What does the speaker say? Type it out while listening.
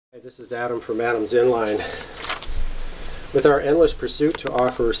Hi, this is Adam from Adam's Inline. With our endless pursuit to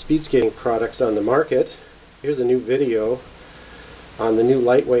offer speed skating products on the market, here's a new video on the new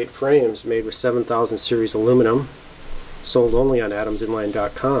lightweight frames made with 7000 series aluminum, sold only on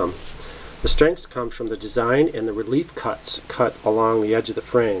adamsinline.com. The strength comes from the design and the relief cuts cut along the edge of the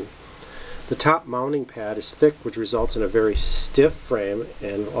frame. The top mounting pad is thick, which results in a very stiff frame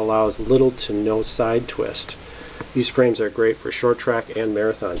and allows little to no side twist. These frames are great for short track and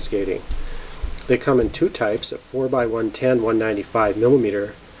marathon skating. They come in two types, a 4x110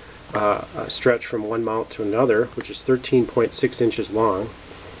 195mm stretch from one mount to another, which is 13.6 inches long,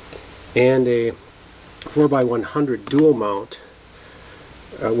 and a 4x100 dual mount,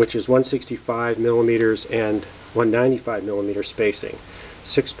 which is 165mm and 195mm spacing,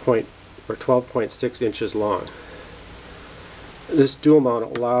 12.6 inches long. This dual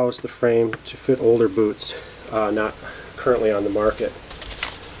mount allows the frame to fit older boots not currently on the market.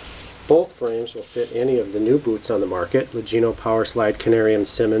 Both frames will fit any of the new boots on the market: Legino Powerslide Canarium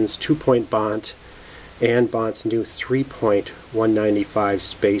Simmons 2-point Bont and Bont's new 3-point 195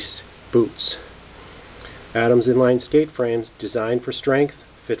 Space boots. Adam's Inline skate frames, designed for strength,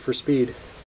 fit for speed.